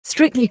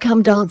Strictly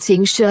Come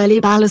Dancing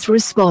Shirley Ballas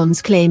responds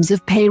claims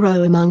of pay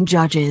row among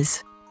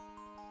judges.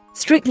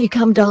 Strictly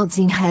Come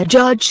Dancing head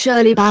judge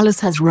Shirley Ballas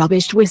has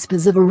rubbished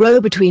whispers of a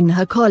row between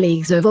her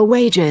colleagues over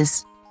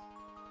wages.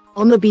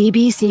 On the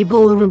BBC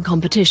ballroom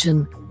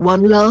competition,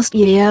 won last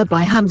year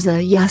by Hamza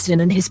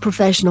Yassin and his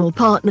professional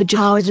partner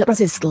Jowita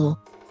Przystal,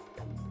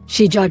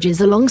 she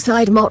judges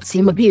alongside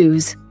Motsi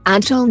Mabuse,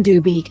 Anton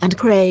Beke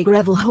and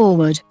Revel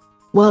Horwood,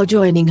 while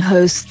joining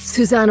hosts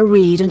Susanna,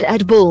 Reid and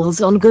Ed Balls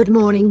on Good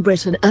Morning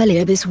Britain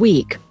earlier this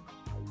week.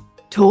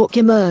 Talk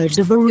emerged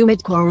of a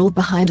rumoured quarrel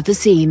behind the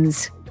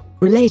scenes.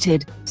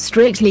 Related,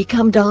 Strictly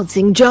Come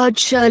Dancing judge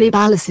Shirley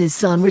Ballas's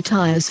son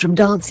retires from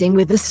Dancing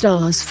with the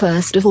Stars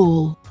first of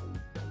all.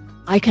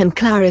 "I can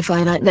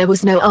clarify that there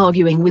was no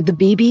arguing with the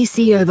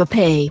BBC over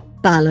pay,"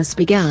 Ballas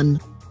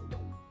began.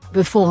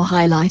 Before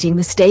highlighting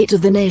the state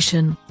of the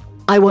nation,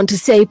 "I want to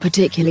say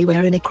particularly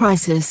we're in a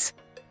crisis.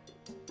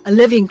 A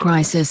living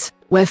crisis,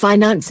 where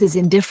finances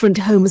in different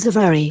homes are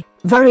very,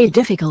 very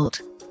difficult.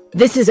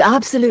 This is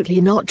absolutely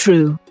not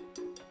true.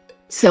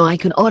 So I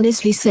can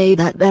honestly say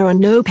that there are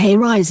no pay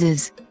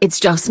rises,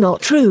 it's just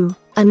not true,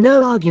 and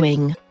no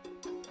arguing.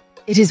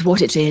 It is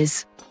what it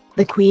is."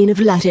 The Queen of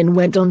Latin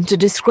went on to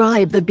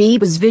describe the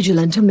Bieber's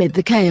vigilant amid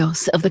the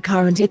chaos of the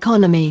current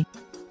economy.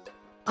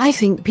 "I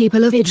think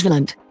people are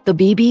vigilant, the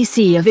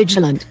BBC are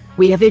vigilant,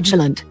 we are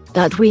vigilant,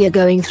 that we are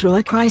going through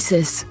a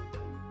crisis."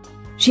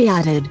 She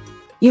added,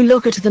 "You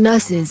look at the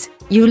nurses,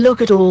 you look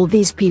at all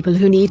these people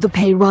who need the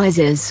pay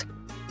rises.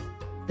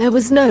 There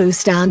was no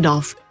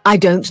standoff. I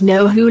don't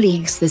know who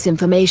leaks this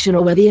information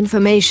or where the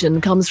information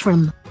comes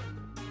from.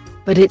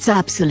 But it's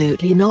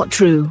absolutely not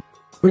true."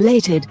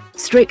 Related,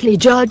 Strictly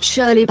judge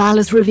Shirley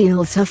Ballas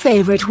reveals her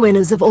favourite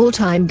winners of all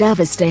time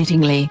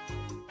devastatingly.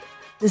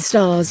 The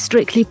Star's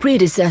Strictly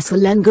predecessor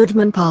Len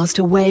Goodman passed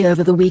away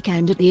over the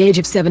weekend at the age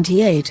of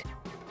 78.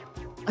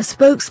 A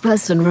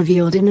spokesperson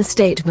revealed in a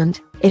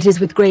statement, "It is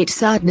with great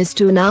sadness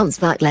to announce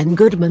that Len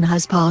Goodman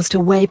has passed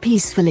away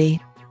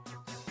peacefully.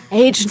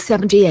 Aged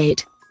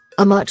 78.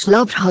 A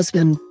much-loved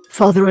husband,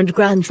 father and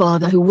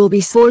grandfather who will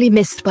be sorely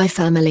missed by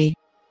family,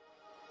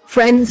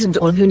 friends and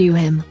all who knew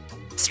him."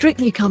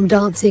 Strictly Come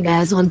Dancing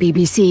airs on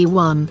BBC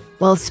One,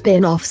 while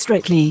spin-off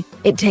Strictly,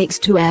 It Takes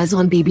Two airs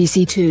on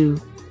BBC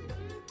Two.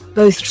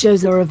 Both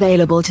shows are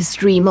available to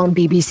stream on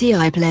BBC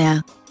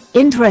iPlayer.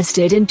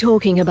 Interested in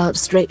talking about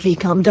Strictly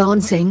Come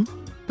Dancing?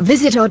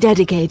 Visit our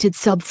dedicated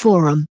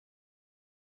sub-forum.